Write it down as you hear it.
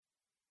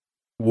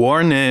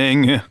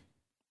Warning!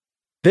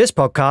 This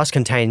podcast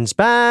contains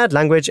bad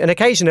language and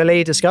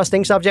occasionally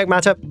disgusting subject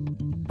matter.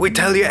 We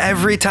tell you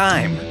every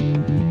time.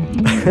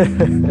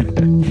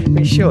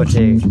 We sure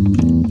do.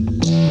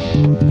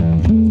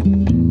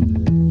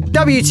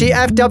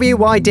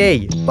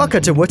 WTFWYD.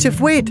 Welcome to What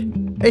If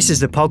We'd. This is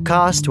the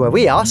podcast where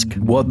we ask,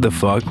 What the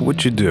fuck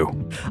would you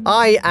do?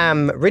 I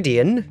am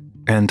Ridian.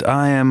 And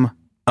I am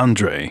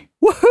Andre.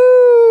 Woohoo!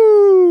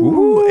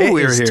 Ooh, It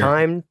we're is here.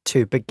 time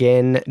to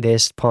begin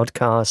this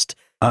podcast.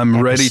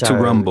 I'm ready to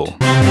episode. rumble.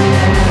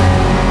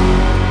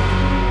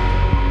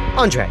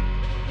 Andre,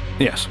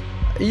 Yes.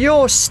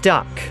 you're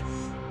stuck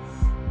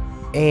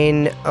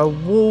in a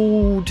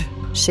walled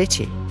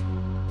city.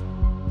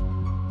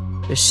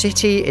 The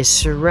city is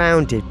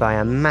surrounded by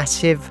a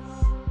massive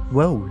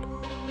wall.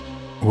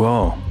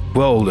 Whoa.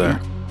 Whoa there.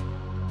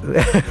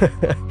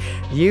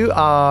 You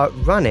are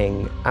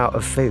running out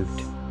of food.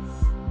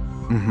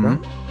 Mm-hmm. Right?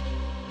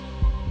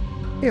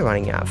 You're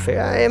running out of food.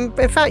 In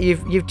fact,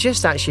 you've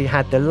just actually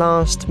had the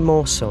last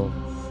morsel,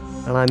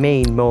 and I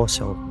mean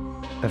morsel,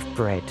 of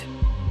bread,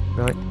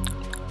 right?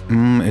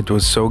 It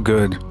was so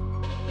good.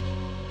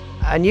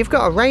 And you've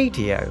got a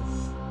radio,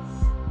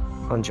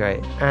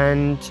 Andre,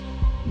 and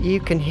you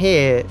can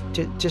hear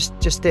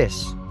just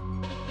this.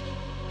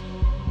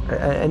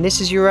 And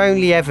this is your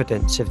only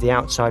evidence of the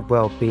outside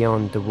world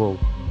beyond the wall.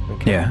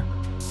 Okay? Yeah.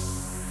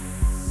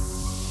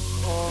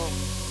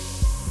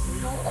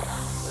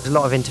 There's a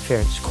lot of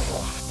interference.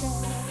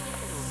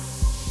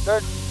 The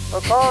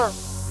car,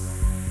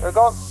 they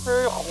got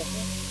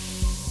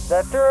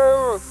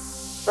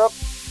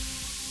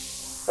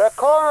the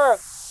car.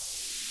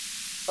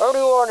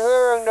 Anyone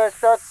hearing this,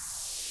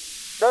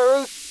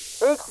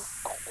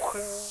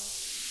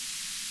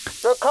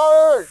 the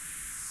car.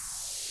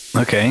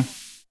 Okay.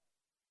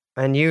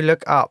 And you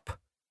look up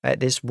at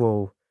this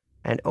wall,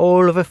 and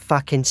all of a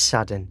fucking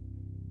sudden,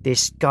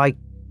 this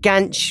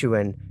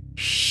gargantuan,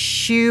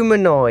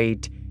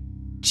 humanoid,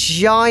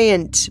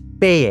 giant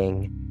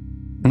being,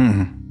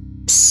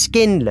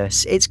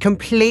 skinless. It's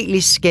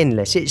completely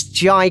skinless. It's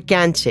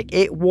gigantic.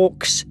 It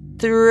walks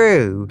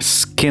through.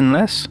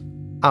 Skinless?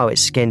 Oh,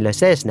 it's skinless.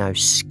 There's no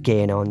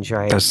skin,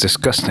 Andre. That's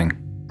disgusting.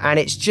 And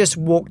it's just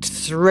walked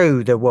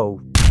through the wall.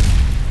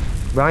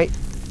 Right?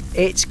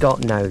 It's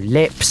got no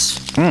lips,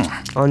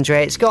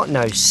 Andre. It's got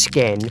no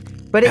skin.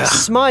 But it's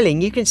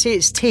smiling. You can see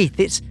its teeth.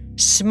 It's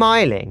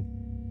smiling.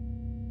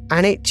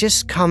 And it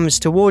just comes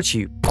towards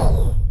you.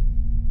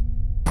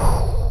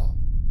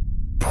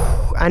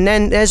 And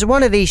then there's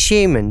one of these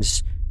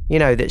humans,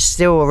 that's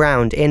still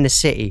around in the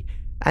city.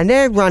 And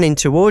they're running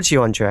towards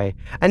you, Andre.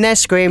 And they're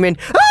screaming,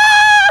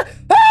 "Ah!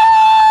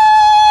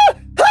 Ah!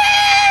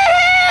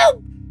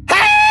 Help!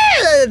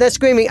 Help!" They're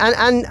screaming.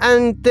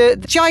 And the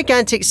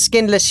gigantic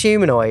skinless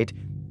humanoid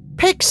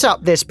picks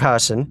up this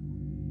person.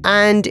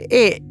 And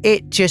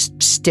it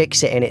just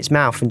sticks it in its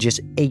mouth and just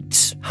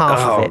eats half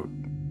of it.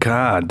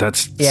 God,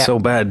 that's so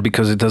bad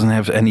because it doesn't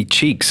have any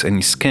cheeks,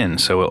 any skin.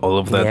 So all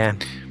of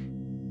that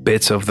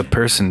bits of the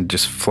person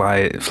just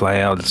fly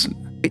out.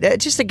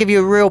 Just to give you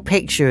a real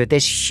picture of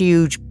this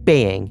huge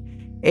being,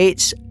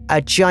 it's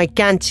a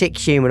gigantic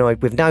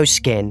humanoid with no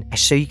skin.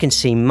 So you can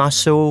see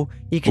muscle,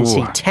 you can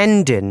see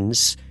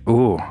tendons.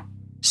 Ooh.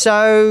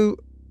 So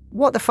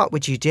what the fuck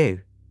would you do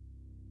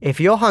if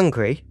you're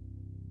hungry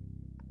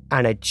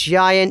and a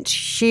giant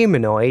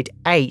humanoid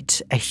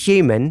ate a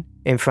human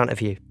in front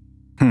of you?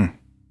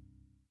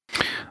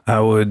 I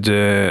would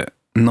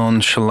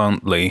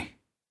nonchalantly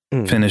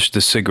finish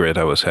the cigarette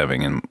I was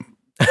having and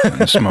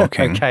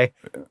smoking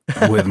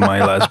with my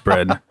last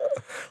bread.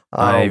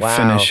 I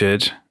finish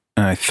it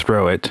and I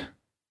throw it.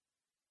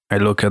 I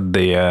look at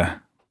the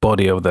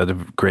body of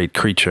that great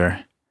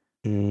creature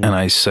and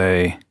I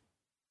say,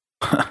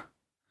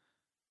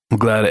 I'm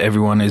glad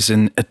everyone is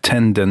in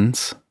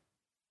attendance.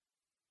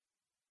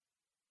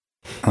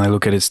 And I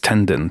look at its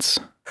tendons.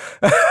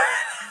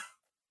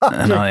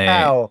 And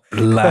I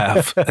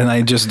laugh. And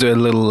I just do a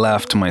little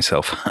laugh to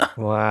myself.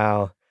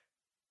 Wow.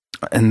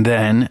 And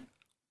then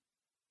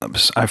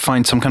I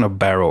find some kind of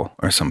barrel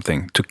or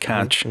something to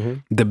catch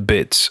the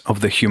bits of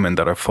the human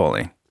that are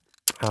falling.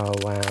 Oh,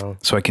 wow.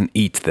 So I can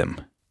eat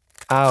them.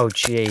 Oh,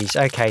 jeez.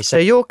 Okay, so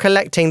you're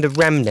collecting the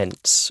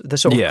remnants, the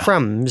sort of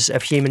crumbs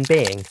of human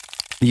being.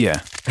 Yeah.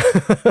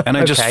 And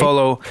I just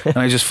follow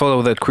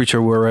that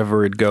creature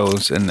wherever it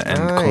goes and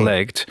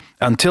collect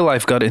until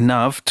I've got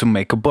enough to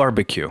make a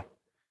barbecue.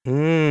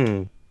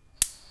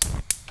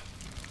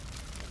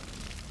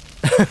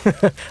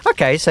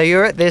 Okay, so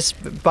you're at this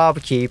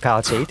barbecue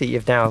party that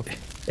you've now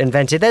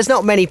invented. There's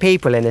not many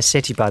people in the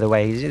city, by the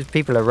way.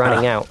 People are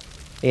running out,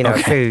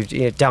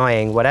 food,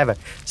 dying, whatever.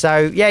 So,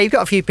 you've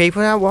got a few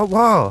people now.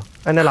 Whoa.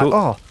 And they're like,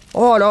 oh,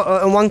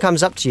 and one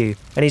comes up to you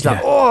and he's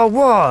like, oh,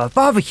 whoa,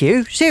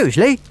 barbecue?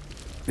 Seriously?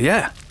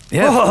 Yeah.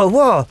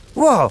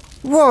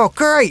 Whoa,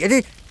 great.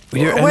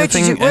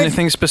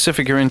 Anything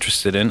specific you're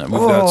interested in? We've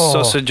got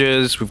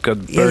sausages, we've got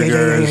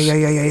burgers.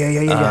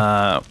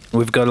 Yeah.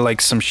 We've got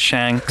like some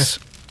shanks.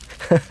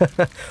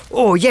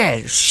 Oh,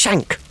 yeah,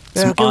 shank.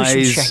 Some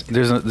eyes.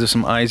 There's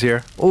some eyes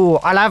here. Oh,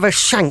 I'll have a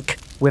shank.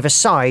 with a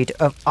side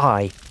of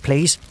eye,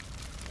 please.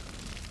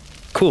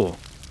 Cool.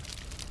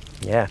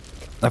 Yeah.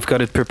 I've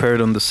got it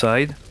prepared on the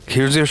side.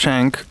 Here's your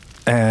shank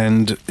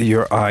and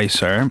your eye,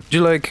 sir. Do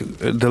you like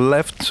the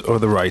left or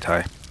the right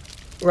eye?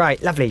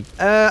 Right, lovely.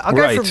 I'll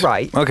go for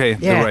right. Okay,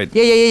 yeah. the right.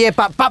 Yeah.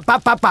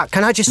 But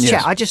can I just check?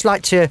 Yes. I just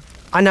like to.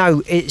 I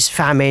know it's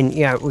famine.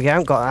 You know, we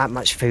haven't got that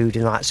much food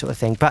and that sort of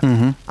thing. But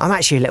I'm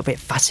actually a little bit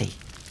fussy,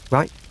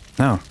 right?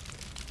 No.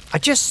 I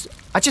just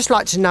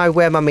like to know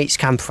where my meats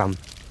come from.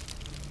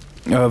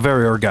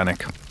 Very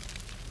organic.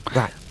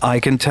 Right. I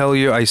can tell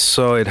you, I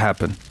saw it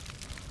happen.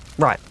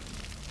 Right.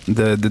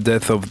 The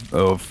death of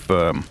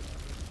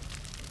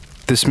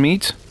this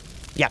meat.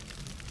 Yeah.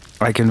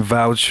 I can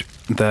vouch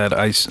that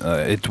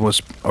it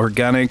was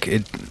organic.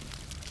 It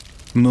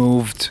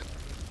moved.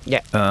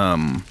 Yeah.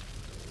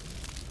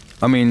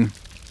 I mean,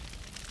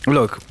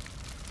 look.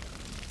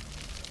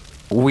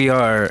 We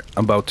are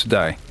about to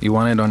die. You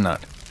want it or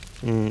not?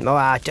 Well,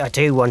 I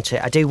do want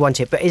it. I do want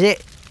it. But is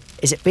it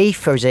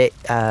beef or is it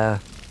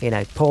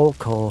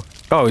pork or?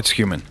 Oh, it's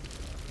human.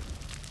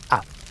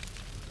 Ah.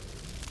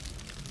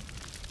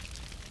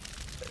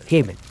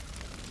 Human.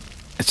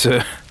 It's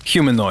a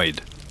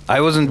humanoid.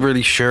 I wasn't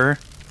really sure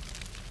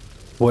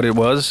what it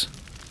was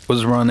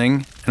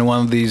running, and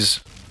one of these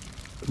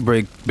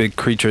big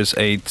creatures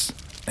ate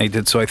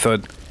it. So I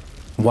thought,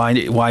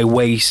 why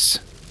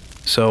waste?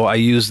 So I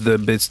used the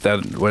bits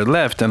that were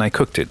left, and I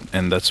cooked it,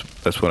 and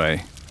that's what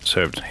I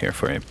served here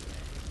for you.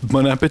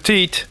 Bon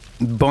appetit!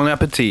 Bon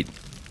appetit!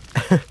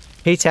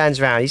 He turns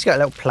around. He's got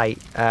a little plate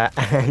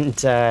and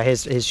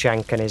his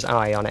shank and his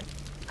eye on it,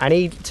 and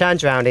he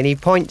turns around and he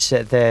points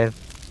at the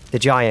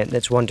giant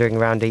that's wandering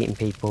around eating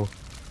people,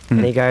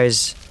 and he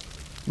goes,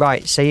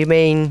 "Right, so you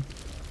mean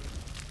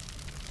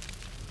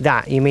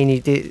that? You mean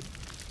you do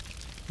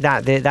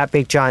that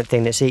big giant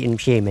thing that's eating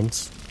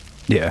humans?"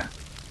 Yeah.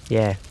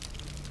 Yeah.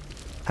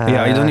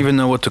 Yeah, I don't even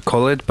know what to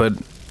call it, but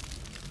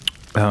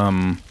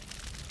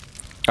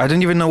I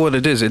don't even know what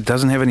it is. It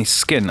doesn't have any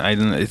skin.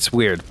 It's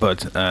weird,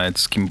 but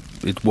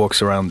it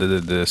walks around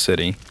the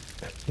city.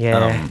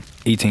 Yeah.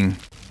 Eating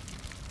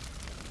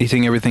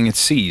everything it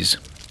sees.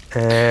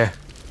 But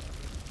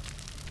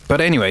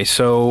anyway,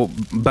 so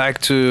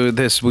back to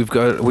this.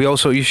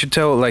 You should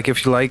tell, like,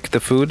 if you like the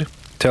food,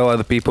 tell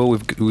other people.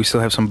 We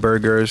still have some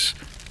burgers.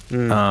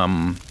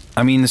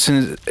 I mean,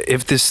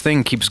 if this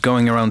thing keeps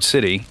going around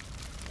city,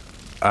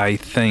 I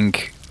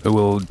think it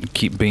will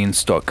keep being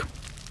stuck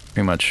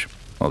pretty much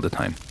all the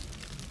time.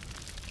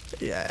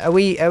 Are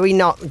we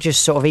not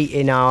just sort of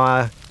eating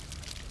our,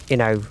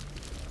 isn't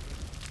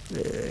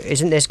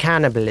this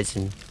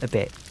cannibalism a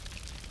bit?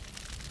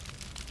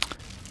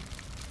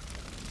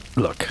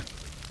 Look,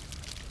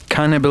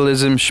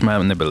 cannibalism,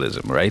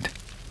 schmannibalism, right?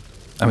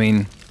 I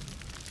mean,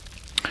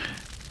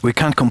 we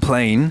can't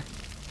complain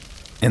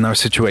in our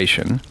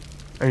situation.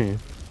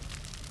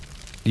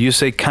 You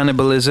say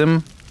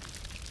cannibalism,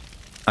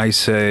 I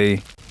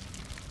say,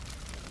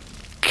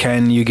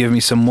 can you give me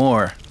some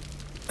more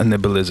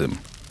cannibalism?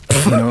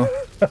 You know?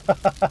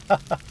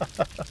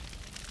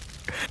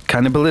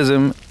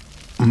 Cannibalism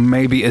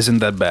maybe isn't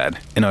that bad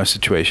in our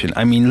situation.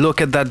 I mean,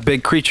 look at that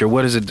big creature.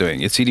 What is it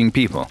doing? It's eating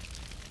people.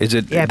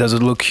 Does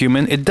it look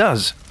human? It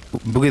does,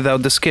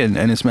 without the skin,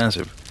 and it's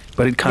massive.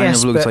 But it kind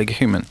of looks like a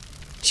human.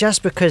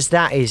 Just because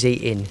that is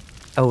eating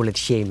all of the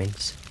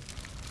humans,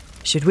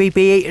 should we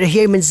be eating the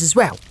humans as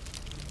well?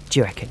 Do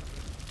you reckon?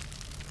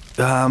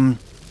 Well,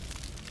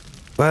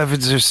 if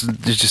it's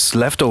just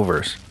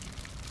leftovers.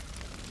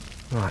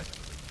 Right.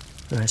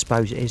 I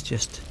suppose it is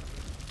just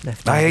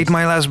leftovers. I ate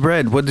my last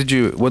bread. What did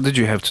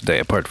you have today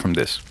apart from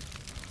this?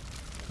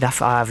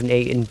 That I haven't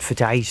eaten for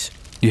days.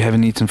 You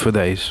haven't eaten for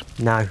days?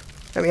 No.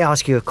 Let me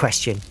ask you a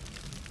question.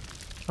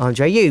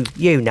 Andre,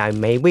 you know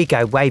me. We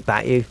go way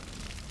back. You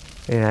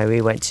know,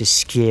 we went to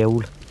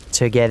school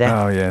together.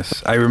 Oh,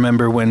 yes. I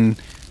remember when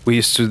we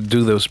used to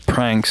do those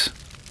pranks.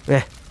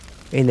 Yeah.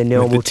 In the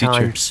normal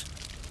times.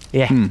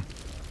 Yeah.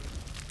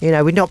 You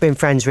know, we've not been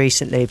friends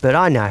recently, but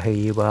I know who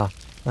you are,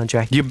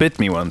 Andre. You bit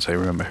me once, I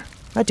remember.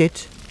 I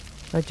did,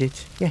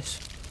 yes.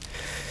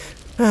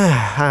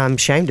 I'm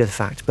ashamed of the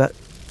fact, but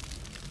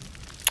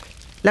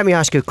let me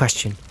ask you a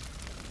question.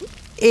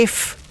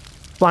 If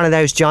one of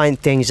those giant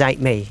things ate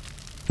me,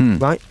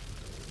 right,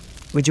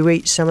 would you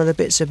eat some of the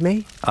bits of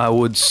me? I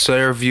would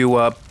serve you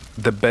up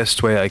the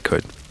best way I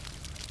could.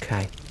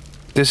 Okay.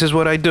 This is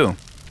what I do.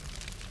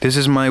 This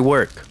is my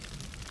work.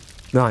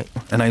 Right.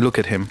 And I look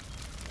at him.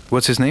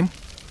 What's his name?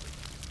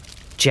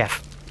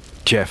 Jeff.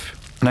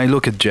 And I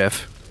look at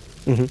Jeff.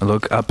 I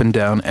look up and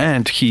down,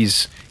 and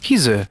he's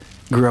a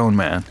grown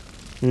man.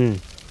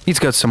 He's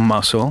got some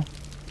muscle,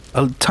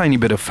 a tiny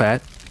bit of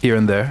fat here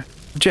and there.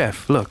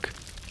 Jeff, look.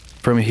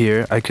 From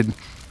here, I could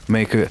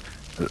make a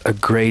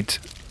great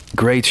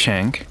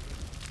shank.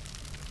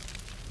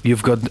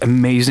 You've got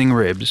amazing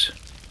ribs.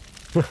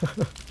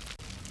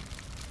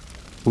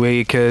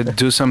 We could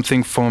do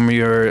something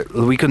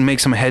we could make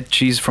some head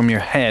cheese from your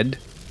head.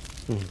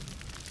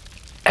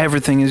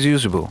 Everything is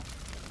usable.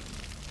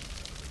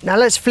 Now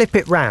let's flip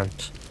it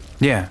round.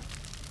 Yeah.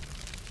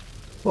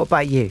 What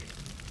about you?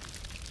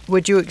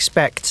 would you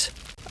expect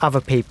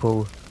other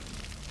people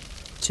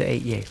to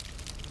eat you?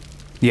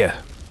 Yeah.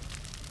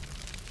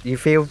 You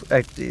feel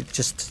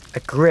just a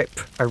grip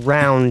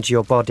around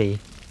your body,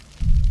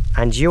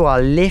 and you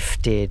are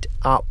lifted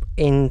up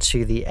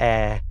into the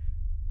air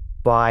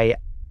by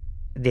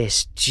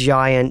this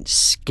giant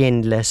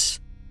skinless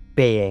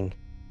being.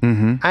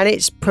 Mm-hmm. And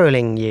it's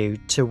pulling you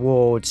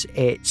towards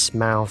its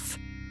mouth.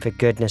 For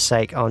goodness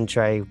sake,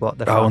 Andre, what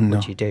the fuck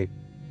would you do?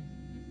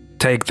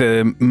 Take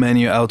the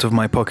menu out of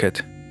my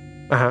pocket.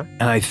 Uh-huh.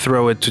 And I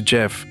throw it to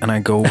Jeff and I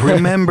go,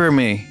 remember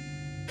me.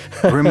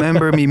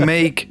 Remember me.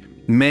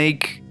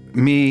 Make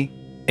me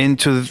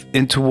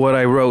into what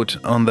I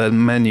wrote on that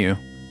menu.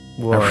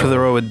 Whoa. I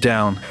throw it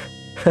down.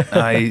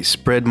 I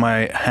spread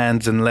my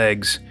hands and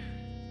legs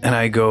and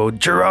I go,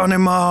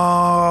 Geronimo!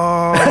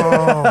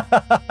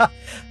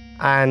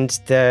 And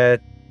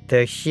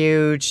the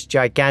huge,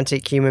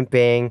 gigantic human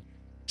being,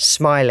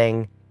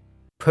 smiling,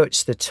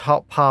 puts the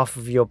top half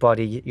of your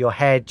body, your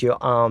head, your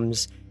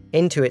arms,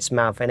 into its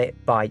mouth, and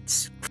it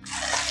bites,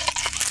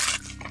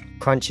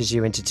 crunches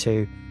you into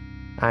two,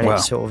 and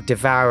it's sort of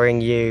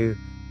devouring you,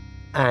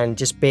 and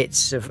just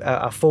bits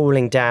are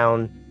falling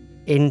down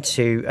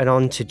into and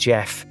onto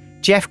Jeff.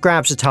 Jeff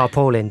grabs a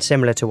tarpaulin,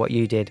 similar to what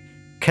you did,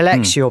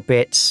 collects your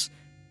bits.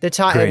 The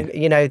titan,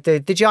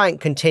 the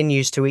giant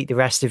continues to eat the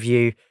rest of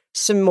you.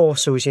 Some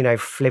morsels,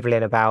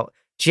 flibbling about.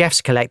 Jeff's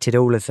collected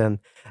all of them.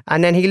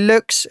 And then he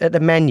looks at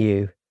the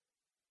menu.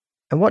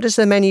 And what does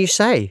the menu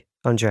say,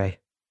 Andre,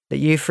 that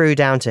you threw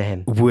down to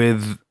him?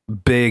 With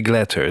big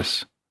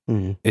letters,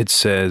 it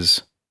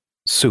says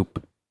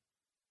soup.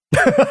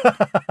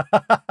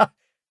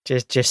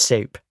 just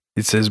soup.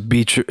 It says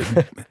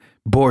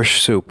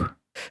borscht soup.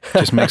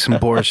 Just make some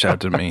borscht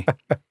out of me.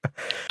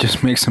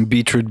 Just make some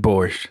beetroot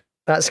borscht.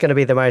 That's going to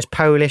be the most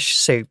Polish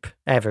soup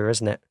ever,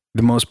 isn't it?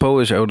 The most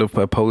Polish out of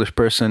a Polish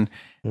person,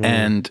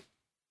 and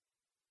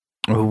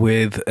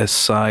with a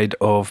side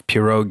of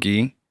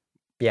pierogi.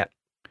 Yeah.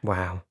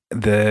 Wow.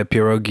 The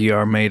pierogi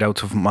are made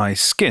out of my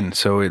skin,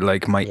 so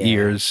my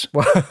ears.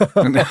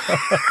 I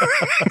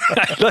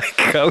like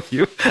how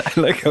you went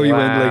like,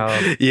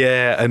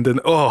 yeah, and then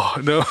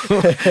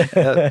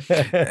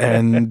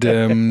and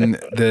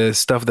the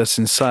stuff that's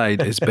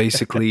inside is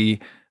basically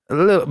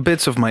little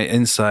bits of my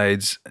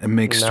insides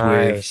mixed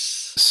with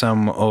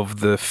some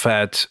of the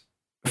fat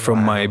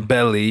from my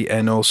belly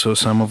and also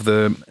some of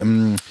the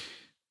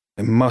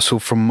muscle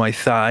from my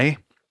thigh.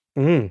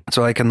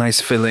 So like a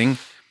nice filling.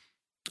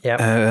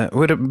 Yeah.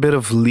 With a bit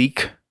of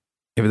leek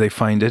if they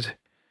find it.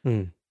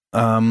 And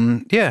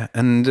then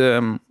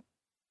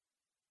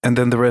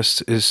the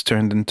rest is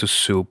turned into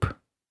soup.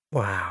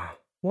 Wow.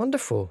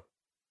 Wonderful.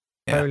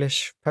 Yeah.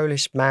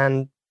 Polish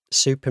man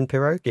soup and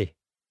pierogi.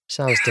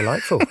 Sounds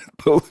delightful.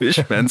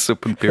 Polish man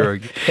soup and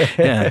pierogi.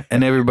 Yeah.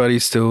 And everybody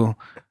still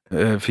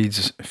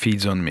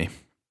feeds on me.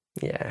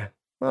 Yeah.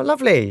 Well,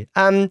 lovely.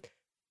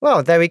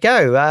 Well, there we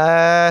go.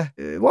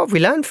 What have we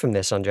learned from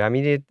this, Andre? I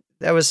mean,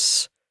 there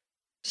was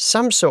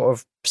some sort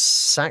of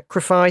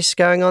sacrifice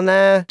going on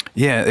there.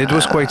 Yeah, it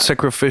was quite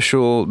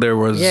sacrificial. There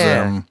was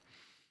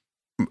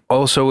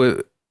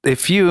also,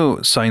 if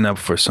you sign up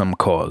for some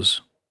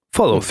cause,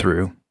 follow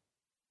through.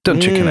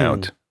 Don't chicken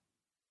out.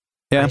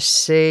 Yeah. I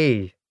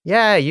see.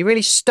 Yeah, you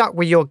really stuck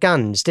with your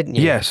guns, didn't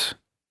you? Yes,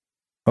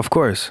 of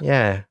course.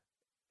 Yeah.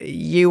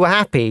 You were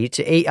happy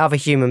to eat other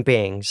human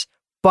beings,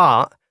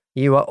 but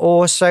you were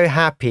also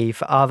happy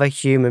for other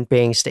human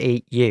beings to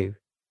eat you.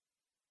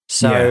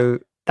 So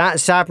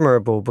that's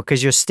admirable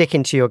because you're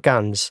sticking to your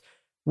guns.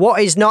 What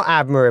is not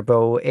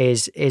admirable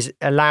is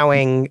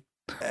allowing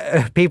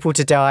people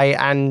to die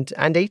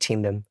and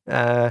eating them.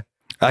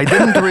 I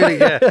didn't really.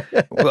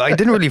 Well, I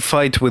didn't really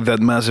fight with that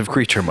massive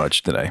creature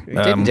much, did I?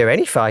 You didn't do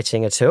any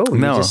fighting at all.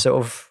 No. You just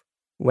sort of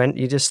went.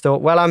 You just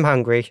thought, well, I'm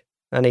hungry.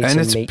 I need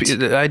some meat.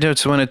 I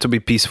just wanted to be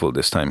peaceful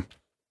this time.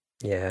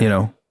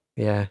 Yeah.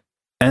 Yeah.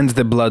 And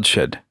the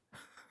bloodshed.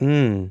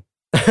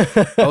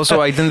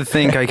 Also, I didn't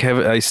think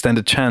I stand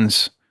a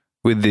chance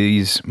with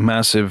these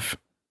massive,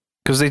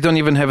 because they don't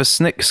even have a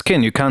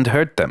skin. You can't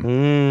hurt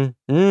them.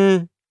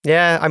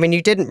 Yeah, I mean,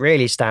 you didn't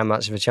really stand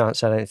much of a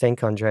chance, I don't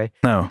think, Andre.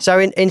 No. So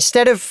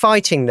instead of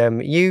fighting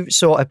them, you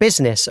saw a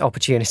business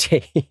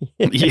opportunity.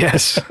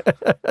 Yes.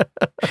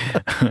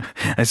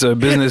 I saw a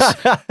business.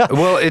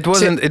 Well, it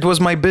wasn't. It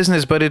was my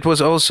business, but it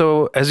was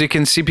also, as you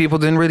can see, people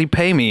didn't really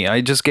pay me.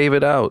 I just gave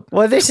it out.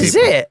 Well, this is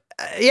it.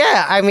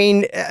 Yeah, I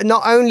mean,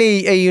 not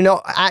only are you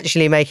not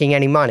actually making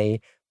any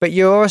money, but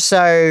you're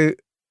also,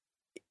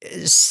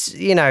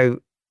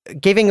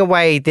 giving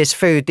away this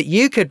food that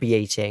you could be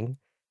eating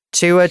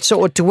to a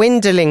sort of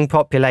dwindling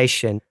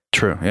population.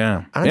 True,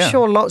 yeah. I'm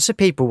sure lots of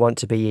people want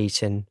to be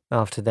eaten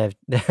after they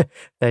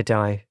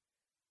die.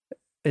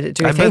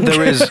 I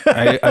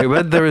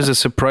bet there is a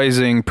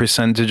surprising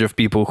percentage of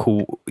people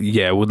who,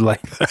 would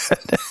like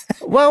that.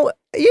 Well,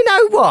 you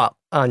know what,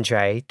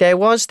 Andre? There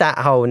was that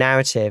whole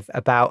narrative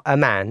about a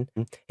man.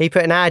 He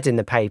put an ad in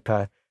the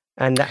paper,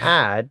 and the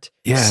ad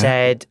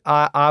said,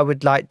 I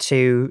would like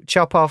to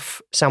chop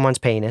off someone's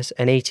penis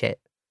and eat it.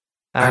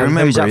 I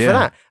remember, who's up for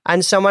that.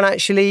 And someone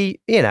actually,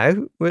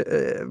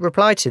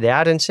 replied to the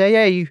ad and said,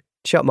 yeah, you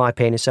chop my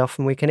penis off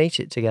and we can eat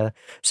it together.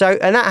 So,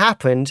 and that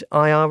happened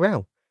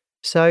IRL.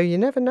 So you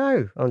never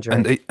know,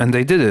 Andre. And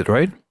they did it,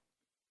 right?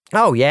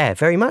 Oh, yeah,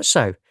 very much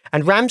so.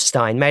 And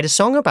Rammstein made a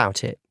song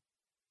about it.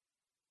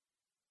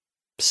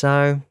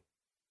 So,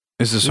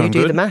 is the song you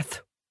do good? the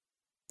math.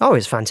 Oh,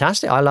 it's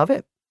fantastic. I love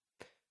it.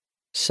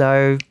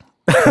 So,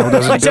 how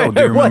does it go?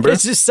 Do you remember? What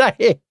does it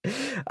say?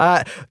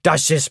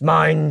 Das ist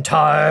mein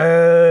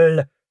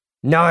Teil.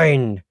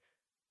 Nein.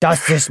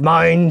 Das ist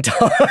mein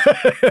Teil.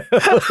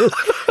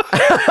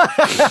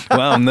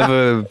 Wow,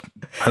 never.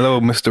 Hello,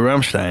 Mr.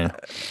 Rammstein.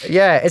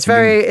 Yeah,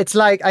 it's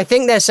like, I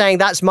think they're saying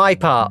that's my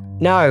part.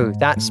 No,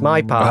 that's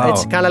my part. Oh.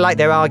 It's kind of like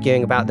they're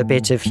arguing about the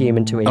bit of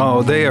human to eat.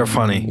 Oh, they are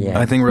funny. Yeah.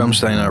 I think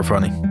Rammstein are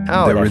funny.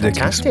 Oh, they're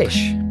ridiculous. fantastic.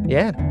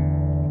 Yeah.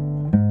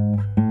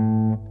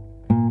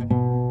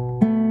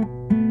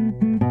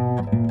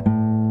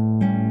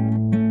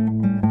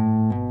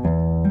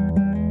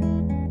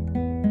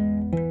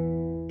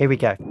 Here we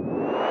go.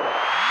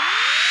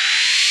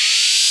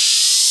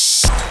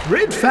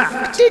 Red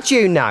fact. Did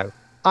you know,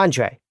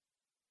 Andre,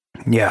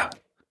 Yeah.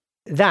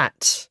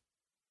 that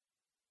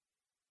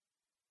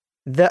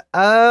the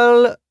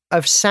Earl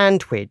of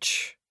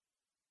Sandwich,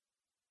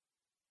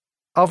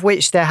 of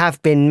which there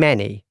have been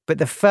many, but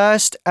the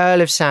first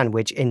Earl of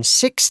Sandwich in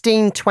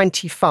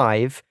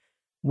 1625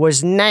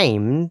 was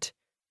named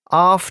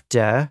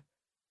after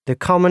the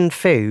common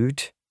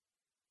food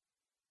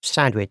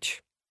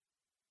sandwich?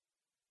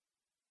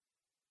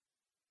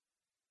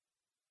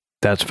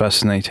 That's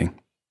fascinating.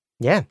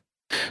 Yeah.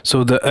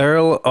 So the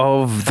Earl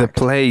of the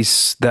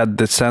place that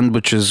the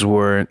sandwiches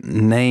were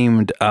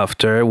named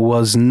after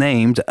was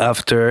named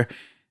after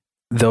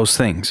those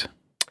things.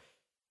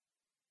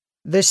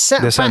 The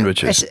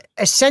sandwiches.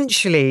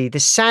 Essentially, the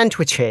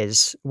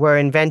sandwiches were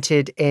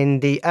invented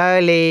in the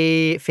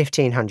early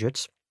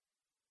 1500s.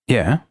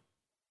 Yeah.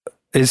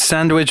 Is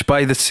Sandwich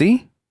by the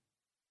sea?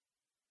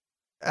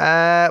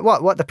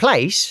 What, the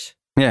place?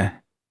 Yeah.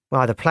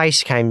 Well, the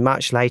place came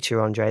much later,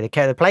 Andre.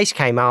 The place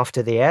came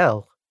after the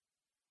Earl.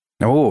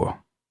 Oh.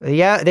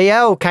 The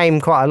Earl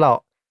came quite a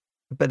lot,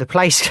 but the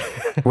place...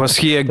 Was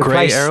he a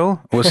grey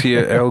Earl? Was he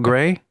a Earl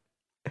Grey?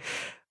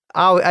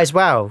 Oh, as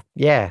well,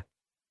 yeah.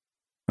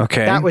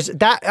 Okay.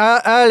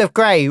 Earl of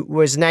Grey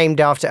was named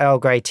after Earl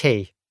Grey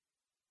tea.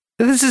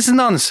 This is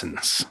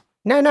nonsense.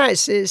 No,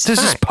 it's This fact.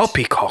 is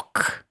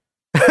poppycock.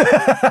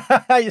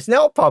 It's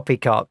not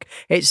poppycock.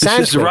 It's sandwich.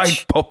 This is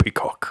right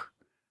poppycock.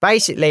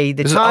 Basically,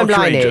 the This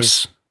timeline is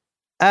is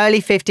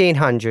early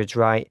 1500s,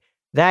 right?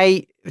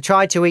 They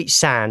tried to eat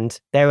sand.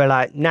 They were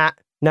like, nah,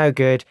 no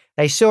good.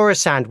 They saw a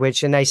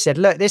sandwich and they said,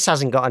 look, this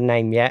hasn't got a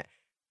name yet.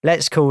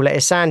 Let's call it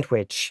a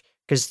sandwich,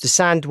 because the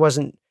sand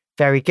wasn't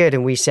very good.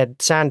 And we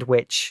said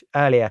sandwich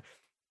earlier.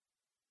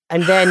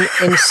 And then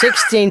in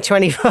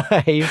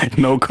 1625...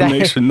 No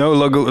connection, no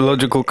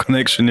logical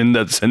connection in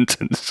that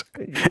sentence.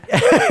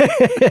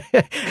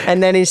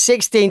 And then in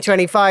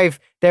 1625,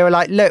 they were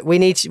like, look, we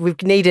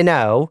need an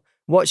Earl.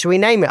 What should we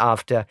name it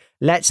after?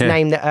 Let's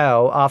name the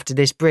Earl after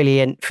this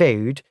brilliant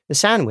food, the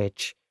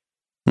sandwich.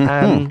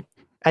 Mm-hmm.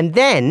 And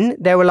then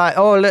they were like,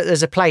 oh, look,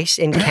 there's a place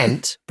in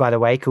Kent, by the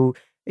way, called,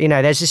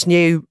 there's this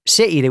new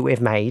city that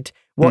we've made.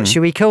 What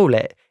should we call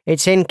it?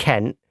 It's in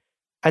Kent.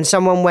 And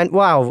someone went,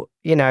 wow,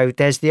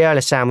 there's the Earl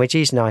of Sandwich.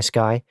 He's a nice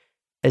guy.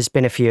 There's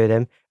been a few of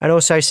them. And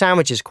also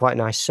Sandwich is quite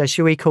nice. So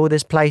should we call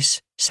this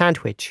place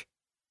Sandwich?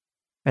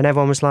 And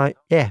everyone was like,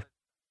 yeah.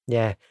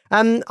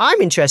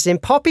 I'm interested in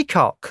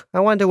poppycock. I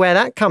wonder where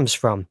that comes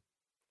from.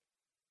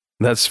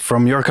 That's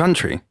from your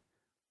country.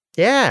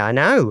 Yeah, I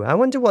know. I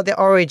wonder what the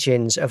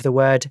origins of the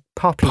word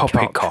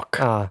poppycock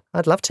are.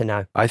 I'd love to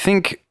know. I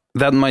think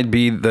that might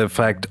be the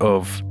fact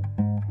of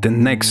the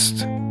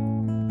next...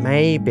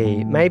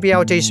 Maybe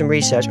I'll do some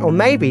research, or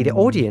maybe the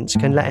audience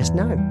can let us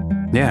know.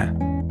 Yeah.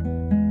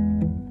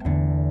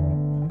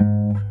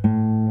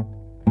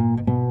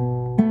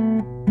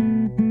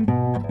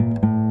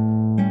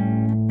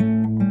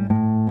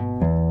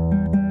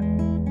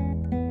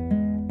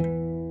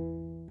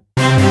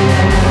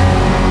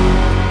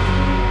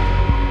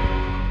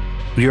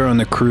 You're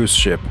on a cruise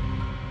ship.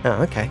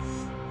 Oh, okay.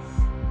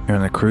 You're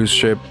on a cruise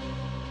ship.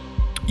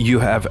 You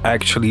have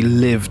actually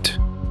lived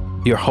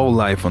your whole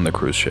life on the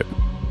cruise ship.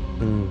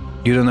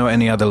 You don't know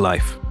any other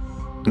life.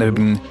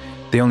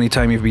 The only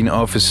time you've been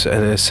off is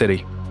at a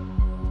city.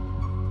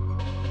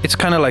 It's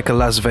kind of like a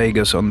Las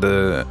Vegas on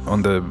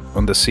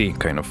the sea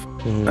kind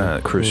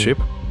of cruise ship.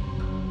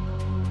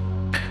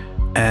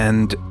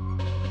 And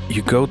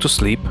you go to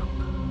sleep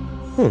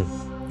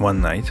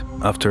one night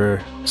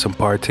after some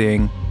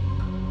partying.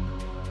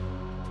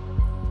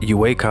 You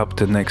wake up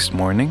the next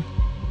morning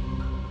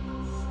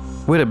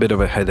with a bit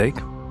of a headache.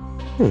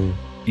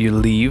 You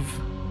leave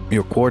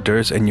your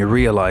quarters and you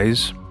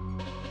realize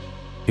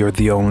you're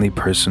the only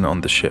person on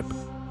the ship.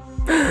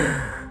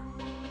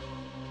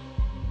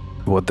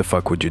 What the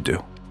fuck would you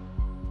do?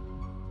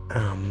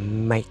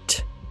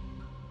 Mate.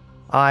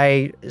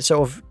 I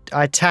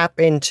tap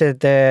into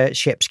the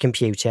ship's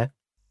computer.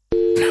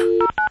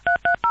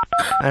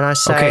 And I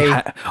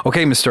say,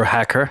 okay, Mr.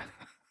 Hacker.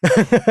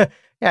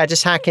 yeah,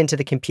 just hack into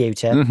the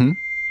computer. Mm-hmm.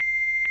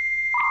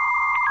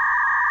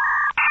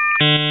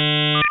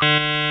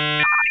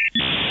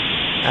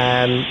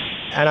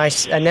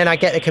 And then I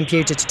get the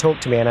computer to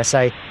talk to me, and I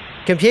say,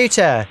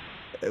 "Computer,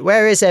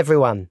 where is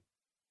everyone?"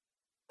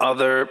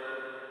 Other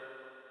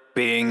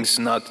beings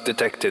not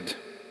detected.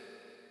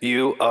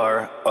 You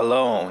are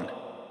alone.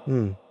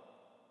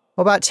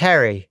 What about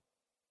Terry?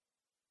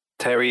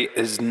 Terry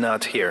is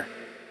not here.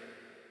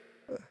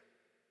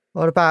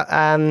 What about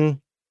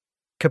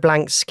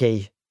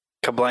Kablansky?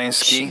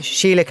 Kablansky?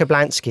 Sheila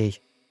Kablansky.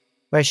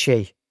 Where's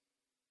she?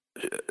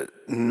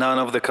 None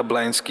of the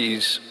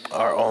Kablanskys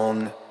are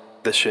on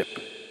the ship.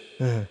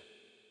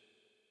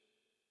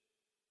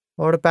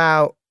 What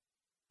about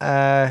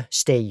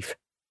Steve?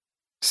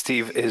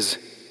 Steve is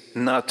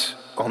not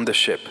on the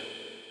ship.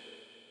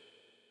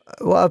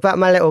 What about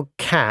my little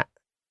cat?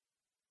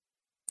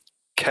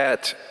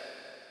 Cat.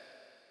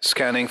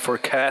 Scanning for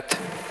cat.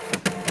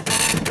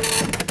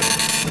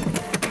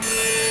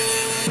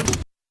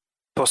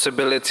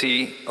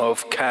 Possibility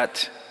of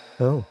cat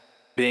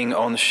being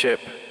on ship.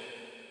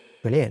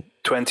 Brilliant.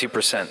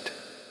 20%.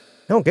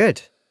 Oh,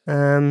 good.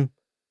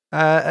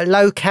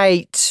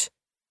 Locate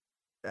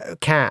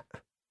cat,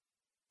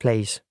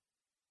 please.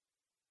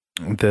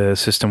 The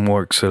system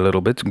works a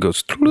little bit. It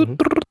goes.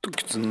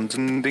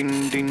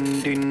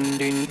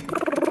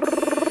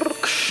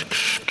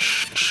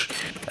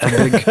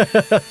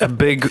 A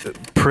big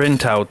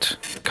printout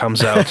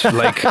comes out,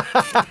 like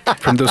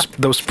from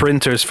those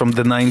printers from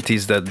the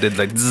 90s that did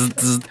like zzz,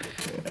 zzz.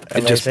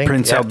 It just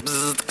prints out.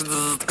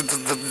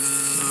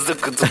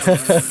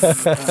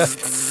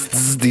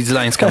 These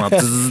lines come up.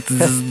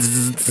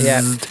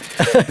 Yeah.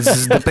 This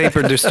is the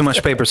paper. There's too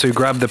much paper, so you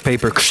grab the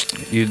paper.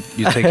 You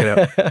take it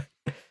out.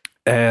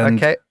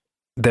 And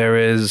there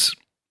is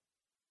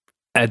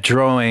a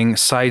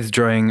side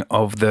drawing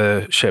of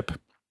the ship,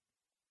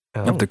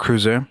 of the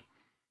cruiser.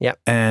 Yep.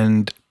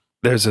 And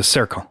there's a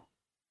circle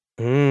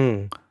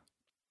on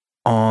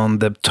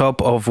the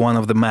top of one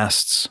of the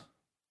masts.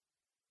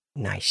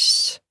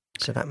 Nice.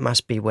 So that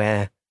must be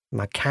where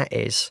my cat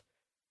is.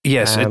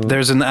 Yes,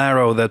 there's an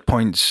arrow that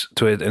points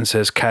to it and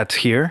says "cat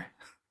here."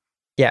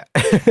 Yeah.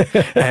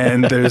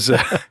 And there's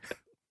a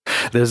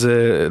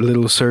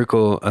little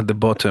circle at the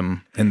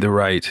bottom in the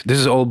right. This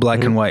is all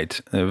black and white,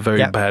 a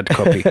very bad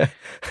copy.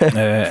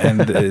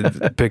 And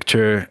the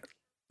picture,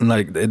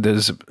 like it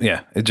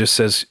just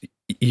says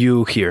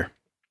 "you here."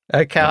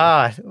 Okay.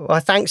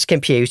 Well, thanks,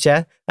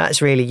 computer.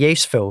 That's really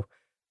useful.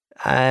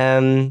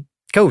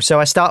 Cool. So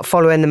I start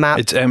following the map.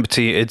 It's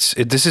empty.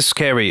 This is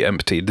scary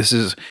empty. This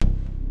is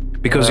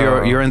because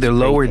you're in the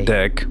lower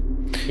deck.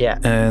 Yeah.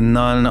 And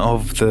none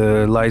of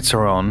the lights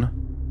are on.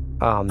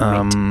 Oh,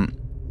 mate.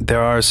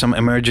 There are some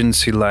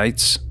emergency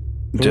lights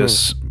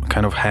just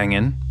kind of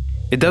hanging.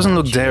 It doesn't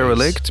look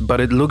derelict, but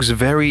it looks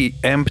very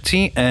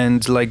empty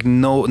and like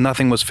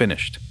nothing was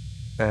finished.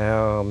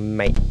 Oh,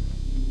 mate.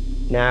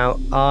 Now,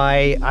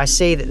 I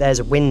see that there's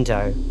a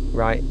window,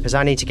 right? Because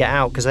I need to get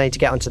out, because I need to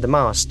get onto the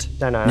mast,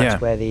 don't I?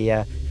 That's where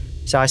the...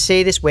 So I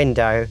see this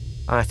window,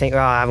 and I think,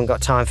 I haven't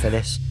got time for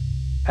this.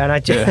 And I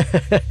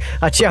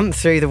jump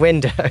through the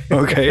window.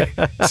 Okay,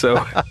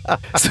 so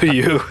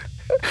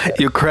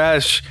you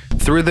crash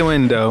through the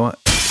window,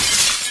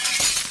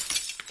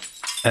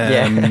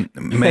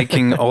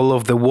 making all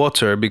of the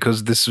water,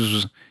 because this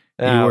was...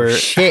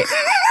 shit.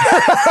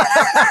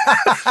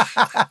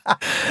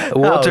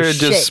 Water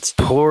just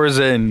pours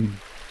in.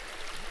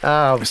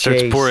 Oh, it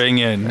starts pouring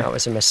in. That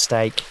was a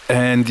mistake.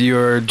 And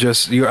you're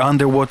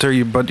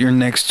underwater, but you're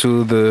next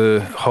to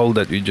the hole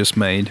that you just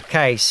made.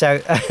 Okay, so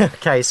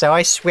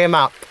I swim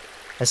up.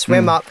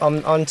 Up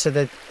onto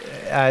the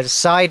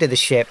side of the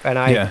ship, and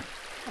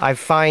I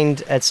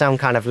find some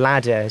kind of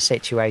ladder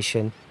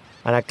situation,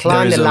 and I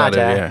climb the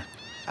ladder,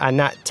 and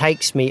that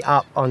takes me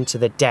up onto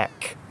the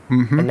deck.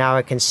 Mm-hmm. And now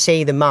I can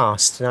see the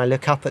mast, and I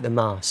look up at the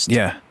mast.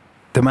 Yeah,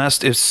 the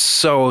mast is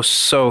so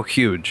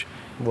huge.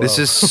 Whoa. This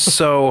is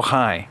so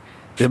high.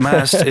 The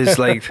mast is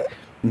like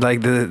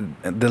the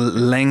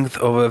length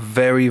of a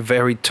very,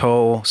 very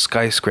tall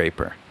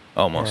skyscraper,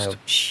 almost.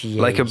 Oh,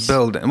 like a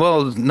building.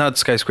 Well, not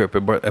skyscraper,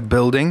 but a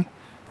building.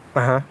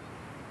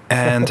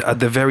 And at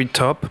the very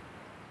top,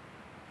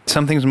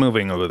 something's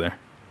moving over there.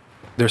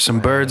 There's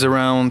some birds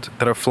around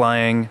that are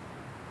flying.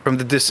 From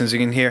the distance, you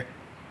can hear.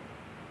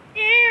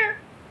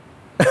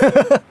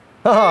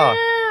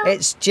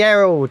 It's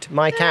Gerald,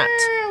 my cat.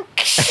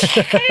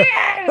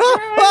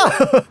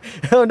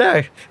 Oh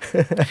no.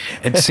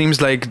 It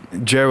seems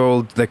like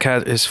Gerald, the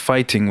cat, is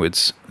fighting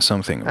with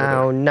something.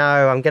 Oh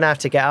no, I'm going to have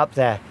to get up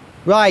there.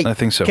 Right. I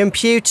think so.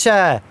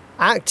 Computer,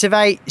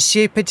 activate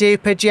super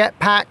duper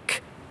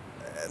jetpack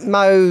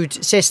mode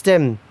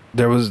system.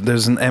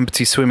 There's an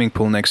empty swimming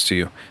pool next to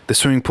you. The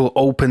swimming pool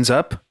opens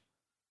up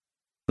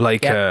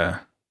like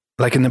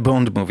in a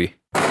Bond movie.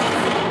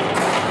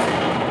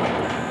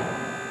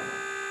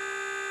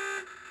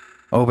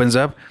 Opens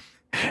up,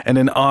 and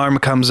an arm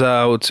comes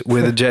out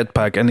with a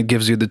jetpack, and it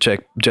gives you the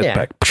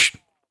jetpack.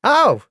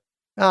 Oh,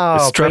 Oh, it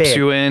straps brilliant.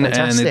 you in,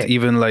 Fantastic. and it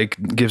even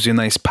like gives you a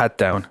nice pat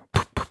down.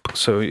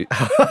 So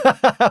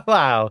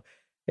wow,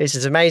 this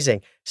is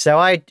amazing. So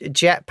I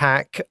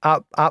jetpack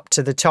up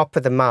to the top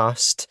of the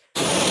mast,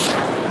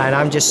 and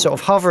I'm just sort of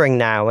hovering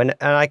now, and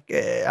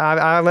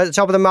I'm at the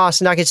top of the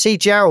mast, and I can see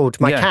Gerald,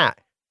 my cat,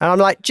 and I'm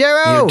like,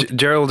 Gerald. Yeah,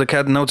 Gerald the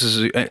cat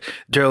notices you.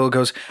 Gerald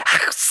goes.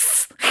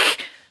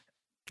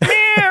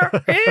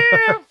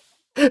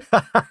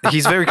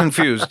 He's very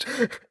confused.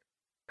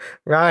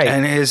 Right.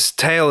 And his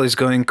tail is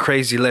going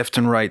crazy left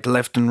and right,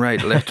 left and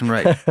right, left and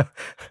right.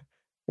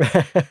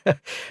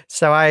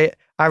 So I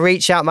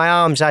reach out my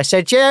arms. I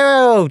said,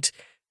 Gerald,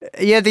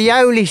 you're the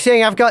only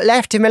thing I've got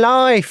left in my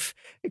life.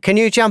 Can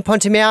you jump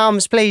onto my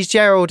arms, please,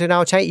 Gerald, and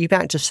I'll take you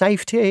back to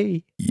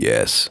safety?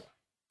 Yes.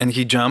 And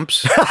he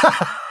jumps.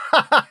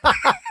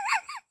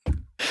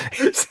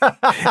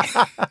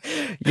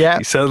 Yeah.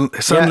 He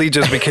suddenly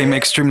just became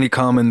extremely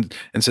calm and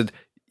said,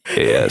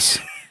 yes.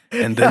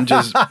 And then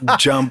just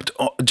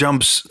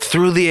jumps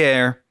through the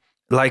air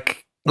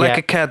like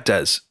a cat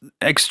does,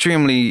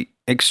 extremely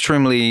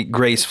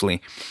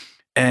gracefully,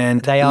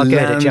 and they are good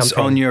at lands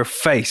jumping. on your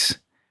face.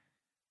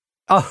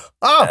 Oh,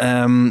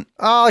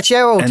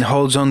 Gerald, and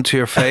holds onto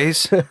your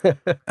face,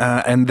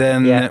 and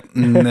then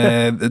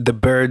the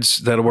birds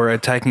that were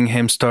attacking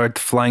him start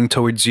flying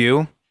towards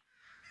you.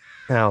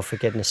 Oh, for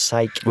goodness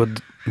sake!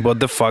 What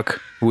the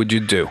fuck would you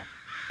do?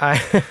 I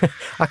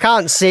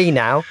can't see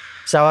now.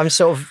 So I'm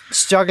sort of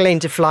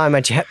struggling to fly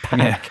my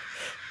jetpack,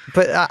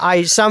 but I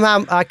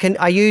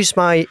use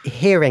my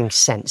hearing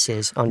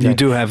senses, Andre. You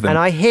do have them, and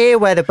I hear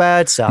where the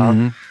birds are.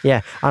 Mm-hmm.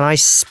 Yeah, and I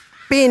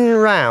spin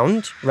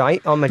round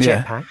on my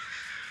jetpack,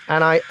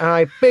 and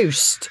I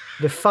boost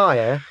the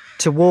fire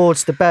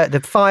towards the bird,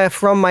 the fire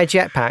from my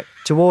jetpack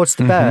towards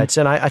the birds,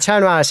 and I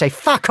turn around and I say,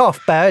 "Fuck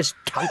off, birds,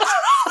 cunt."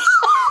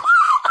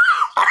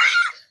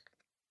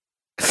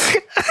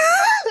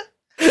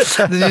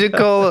 Did you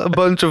call a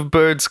bunch of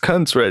birds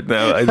cunts right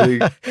now? I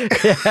think.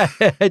 Yeah,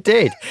 I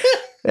did.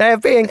 They're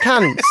being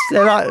cunts.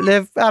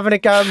 They're having a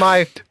go at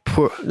my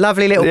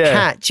lovely little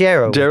cat,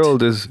 Gerald.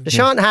 Gerald is. They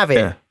shan't have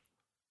it.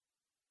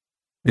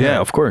 Yeah,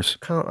 of course.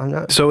 I'm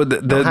not. So the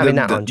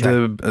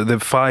the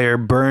fire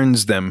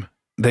burns them.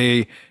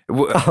 They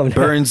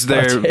burns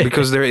their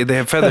because they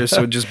have feathers,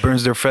 so it just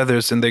burns their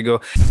feathers, and they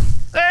go.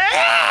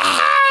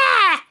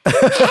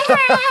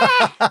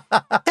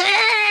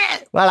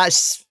 Well, that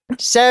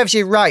serves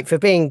you right for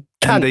being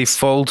cunts. And they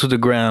fall to the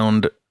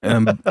ground,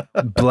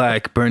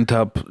 black, burnt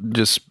up,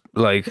 just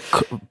like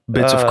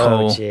bits of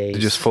coal. Geez. They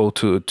just fall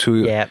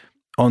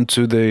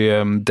onto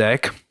the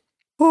deck.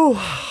 Ooh.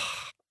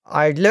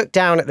 I look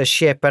down at the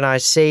ship and I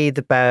see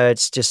the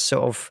birds just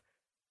sort of,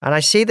 and I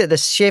see that the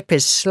ship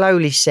is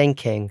slowly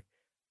sinking.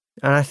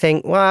 And I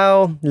think,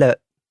 well, look,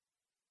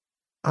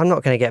 I'm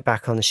not going to get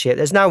back on the ship.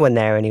 There's no one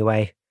there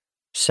anyway.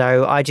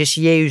 So I just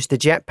used the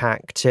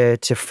jetpack to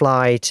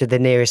fly to the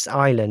nearest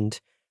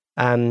island,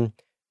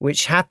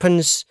 which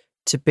happens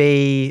to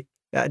be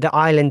the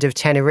island of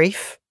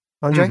Tenerife,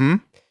 Andre. Mm-hmm.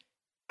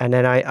 And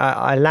then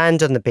I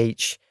land on the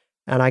beach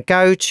and I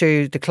go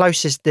to the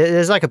closest,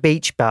 there's like a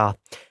beach bar.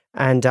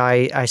 And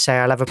I say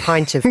I'll have a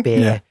pint of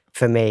beer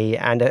for me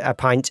and a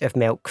pint of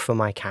milk for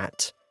my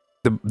cat.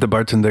 The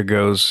bartender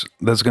goes,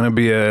 "That's going to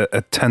be a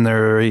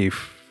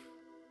Tenerife."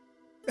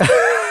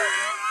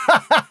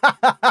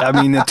 I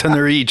mean a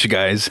Tenerife,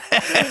 guys.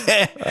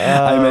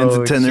 I meant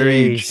a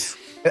Tenerife.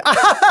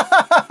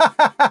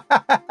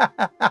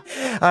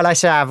 And I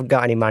say I haven't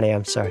got any money.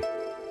 I'm sorry.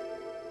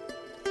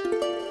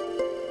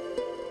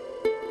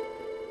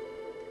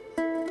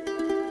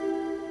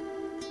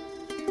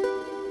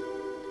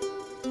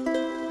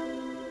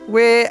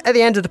 We're at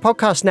the end of the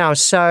podcast now,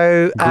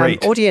 so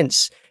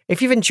audience,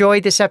 if you've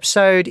enjoyed this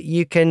episode,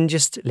 you can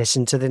just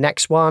listen to the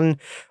next one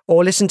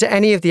or listen to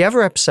any of the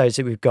other episodes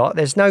that we've got.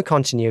 There's no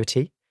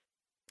continuity.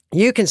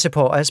 You can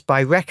support us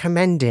by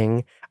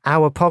recommending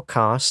our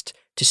podcast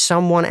to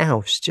someone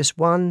else, just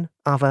one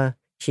other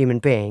human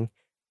being.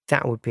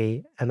 That would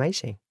be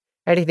amazing.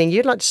 Anything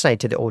you'd like to say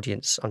to the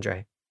audience,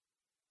 Andre?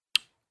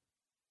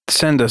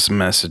 Send us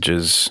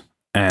messages.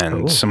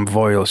 And some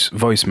voice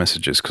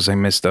messages, because I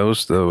missed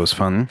those. That was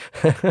fun.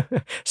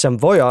 Some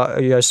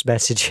voice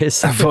messages.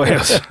 Some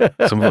voice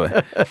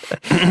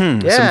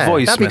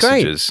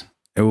messages.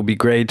 It would be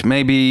great.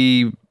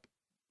 Maybe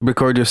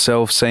record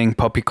yourself saying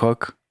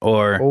poppycock,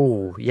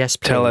 or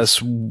tell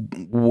us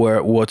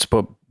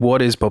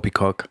what is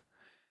poppycock.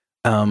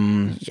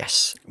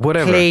 Yes.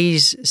 Whatever.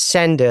 Please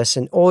send us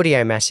an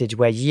audio message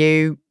where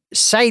you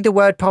say the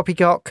word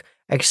poppycock.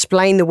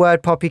 Explain the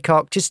word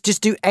poppycock.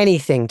 Just do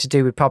anything to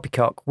do with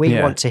poppycock. We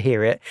want to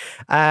hear it.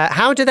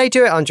 How do they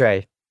do it,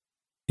 Andre?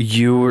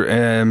 You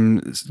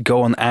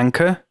go on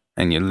Anchor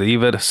and you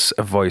leave us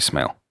a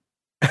voicemail.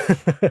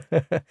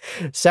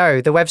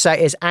 So the website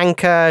is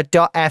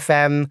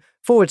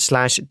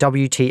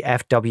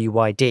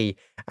anchor.fm/WTFWYD.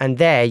 And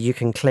there you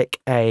can click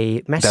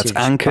a message.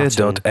 That's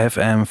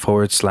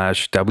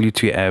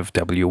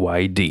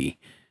anchor.fm/WTFWYD.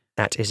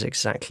 That is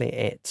exactly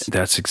it.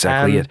 That's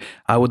exactly it.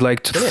 I would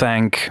like to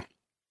thank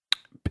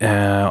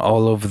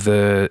all of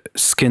the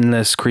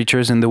skinless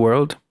creatures in the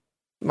world.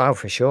 Oh,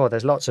 for sure.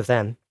 There's lots of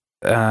them.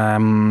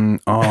 And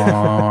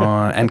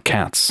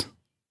cats.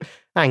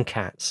 And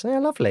cats. Yeah,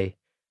 lovely.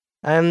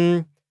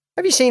 Have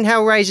you seen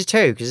Hellraiser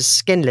 2? Because there's a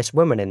skinless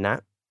woman in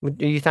that.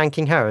 Are you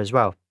thanking her as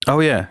well? Oh,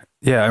 yeah.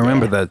 Yeah, I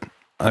remember that.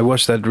 I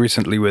watched that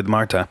recently with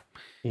Marta.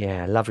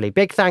 Yeah, lovely.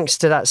 Big thanks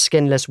to that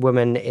skinless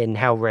woman in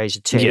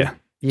Hellraiser 2. Yeah.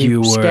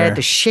 You scared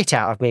the shit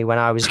out of me when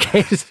I was a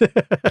kid.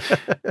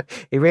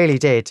 You really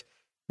did.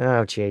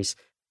 Oh, jeez.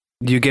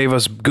 You gave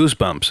us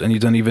goosebumps, and you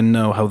don't even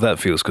know how that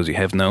feels because you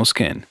have no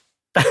skin.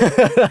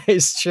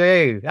 It's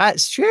true.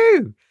 That's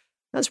true.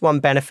 That's one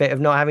benefit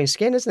of not having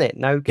skin, isn't it?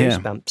 No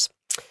goosebumps.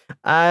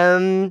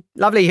 Yeah.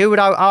 Lovely. Who would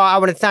I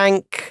want to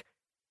thank?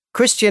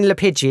 Christian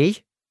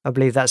Lepidgey. I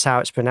believe that's how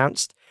it's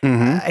pronounced.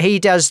 Mm-hmm. He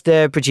does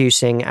the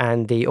producing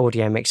and the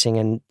audio mixing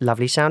and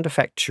lovely sound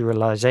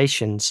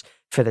effectualizations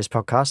for this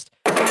podcast.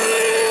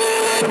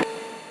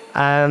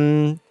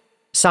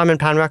 Simon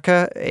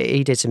Panrucker,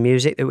 he did some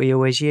music that we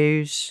always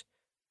use.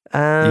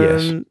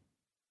 Yes.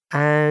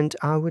 And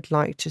I would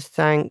like to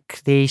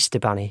thank the Easter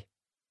Bunny.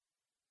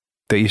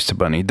 The Easter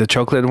Bunny, the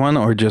chocolate one,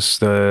 or just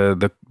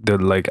the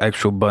like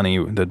actual bunny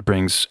that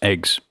brings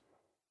eggs?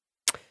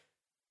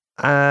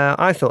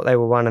 I thought they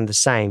were one and the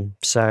same.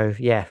 So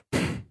yeah,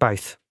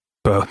 both.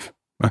 Both.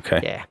 Okay.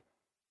 Yeah.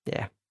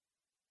 Yeah.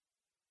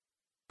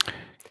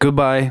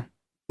 Goodbye.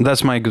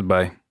 That's my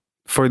goodbye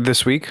for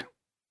this week.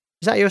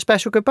 Is that your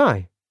special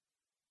goodbye?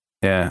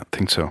 Yeah, I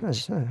think so.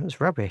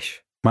 That's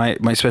rubbish.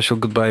 My special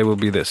goodbye will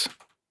be this.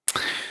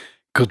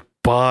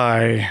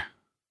 Goodbye.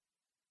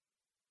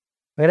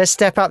 I'm going to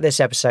step up this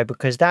episode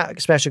because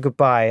that special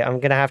goodbye, I'm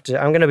going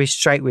to be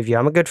straight with you.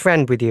 I'm a good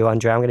friend with you,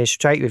 Andre. I'm going to be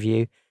straight with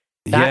you.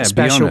 That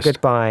special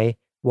goodbye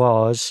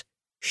was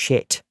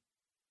shit.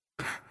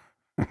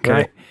 Okay.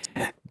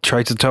 Right?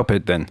 Try to top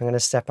it then. I'm going to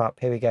step up.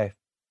 Here we go.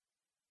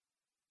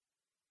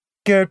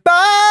 Goodbye.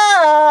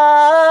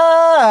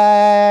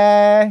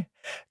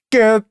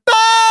 Goodbye.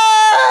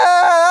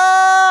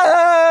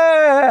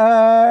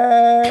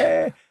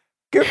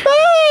 Goodbye.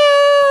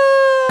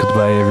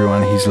 Goodbye,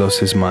 everyone. He's lost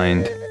his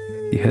mind.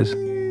 He has.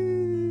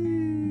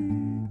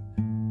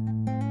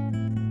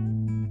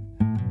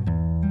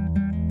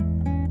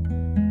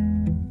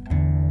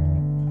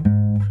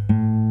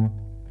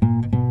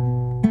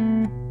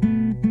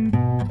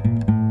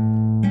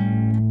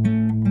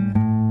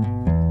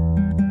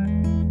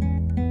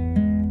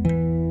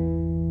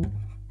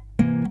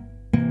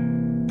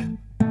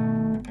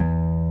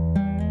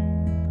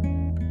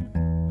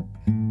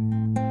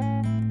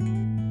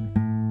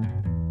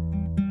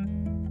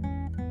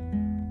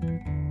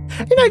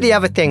 You know the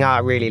other thing I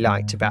really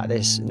liked about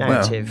this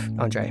narrative,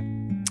 Andre?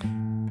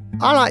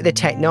 I like the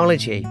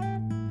technology.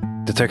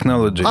 The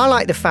technology. I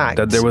like the fact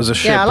that there was a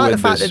ship. Yeah, I like the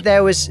with fact this. that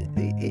there was.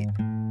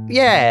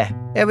 Yeah,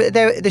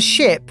 the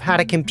ship had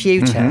a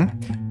computer,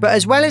 but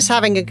as well as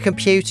having a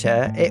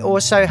computer, it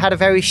also had a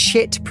very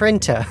shit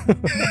printer.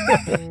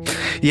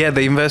 Yeah,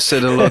 they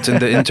invested a lot in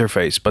the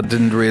interface, but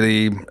didn't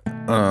really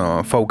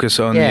focus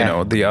on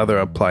the other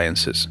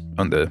appliances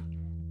on the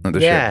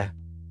ship. Yeah,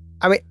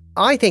 I mean,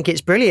 I think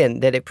it's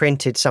brilliant that it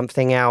printed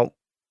something out,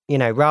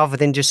 rather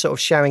than just sort of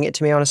showing it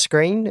to me on a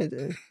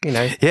screen,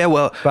 Yeah,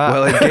 well,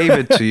 it gave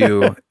it to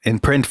you in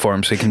print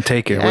form so you can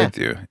take it with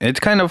you. It's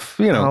kind of,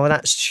 Oh,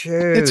 that's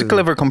true. It's a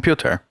clever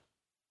computer.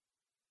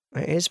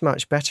 It is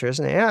much better,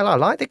 isn't it? Yeah, I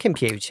like the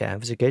computer. It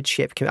was a good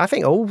ship. I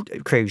think all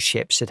cruise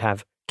ships should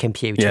have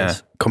computers. Yeah,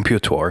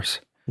 computers.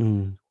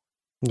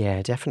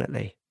 Yeah,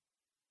 definitely.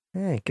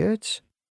 Yeah, good.